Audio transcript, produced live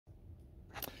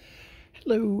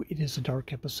Hello, it is a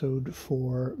dark episode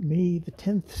for May the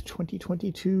 10th,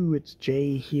 2022. It's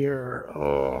Jay here.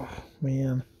 Oh,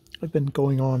 man. I've been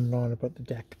going on and on about the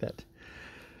deck that,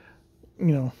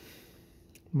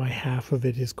 my half of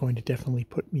it is going to definitely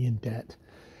put me in debt.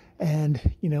 And,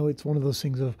 it's one of those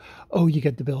things of, oh, you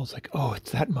get the bill. It's like, oh,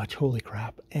 it's that much. Holy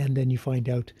crap. And then you find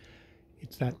out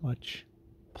it's that much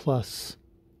plus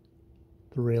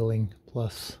the railing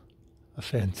plus a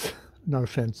fence. Not a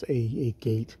fence, a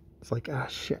gate. It's like,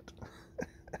 shit.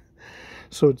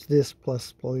 So it's this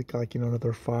plus like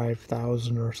another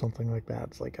 5,000 or something like that.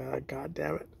 It's like, god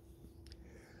damn it.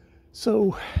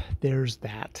 So there's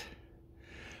that,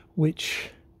 which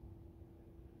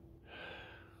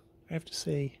I have to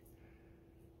say,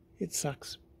 it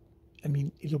sucks. I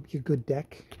mean, it'll be a good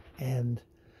deck, and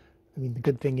I mean, the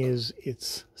good thing is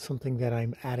it's something that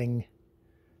I'm adding,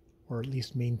 or at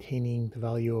least maintaining the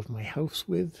value of my house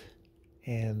with,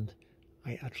 and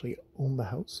I actually own the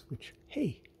house, which,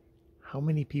 hey, how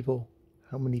many people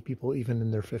even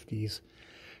in their 50s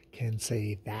can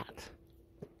say that?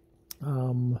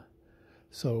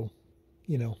 So,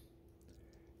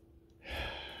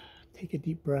 take a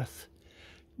deep breath.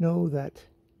 Know that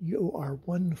you are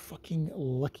one fucking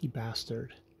lucky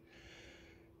bastard.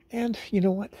 And you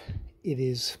know what? It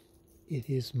is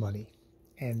money.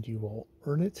 And you will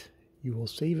earn it, you will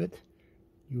save it,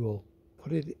 you will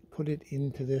put it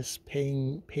into this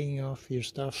paying off your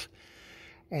stuff,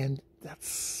 and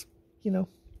that's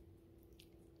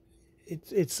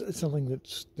it's something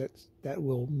that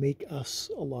will make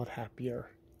us a lot happier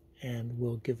and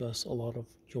will give us a lot of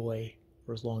joy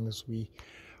for as long as we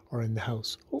are in the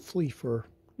house, hopefully for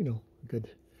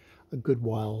a good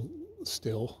while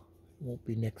still. It won't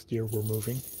be next year we're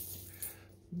moving.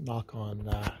 Knock on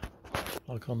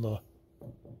the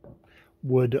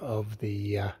wood of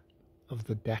the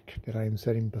deck that I am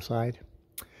setting beside.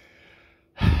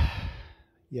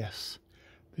 Yes,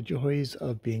 the joys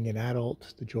of being an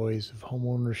adult, the joys of home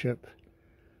ownership,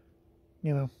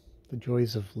 the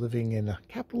joys of living in a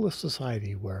capitalist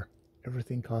society where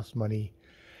everything costs money.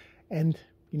 And,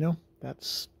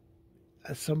 that's,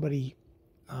 as somebody,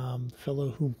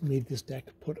 fellow who made this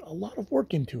deck put a lot of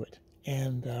work into it.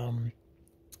 And,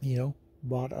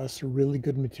 bought us really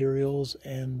good materials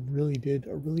and really did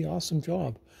a really awesome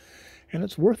job. And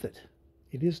it's worth it.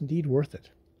 It is indeed worth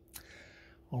it.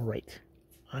 All right.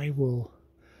 I will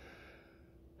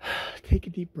take a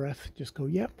deep breath. Just go,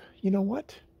 yep, you know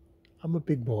what? I'm a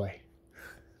big boy.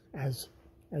 As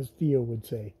Theo would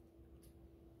say,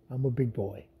 I'm a big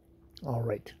boy. All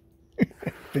right.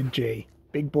 Big J.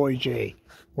 Big boy J.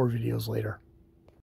 More videos later.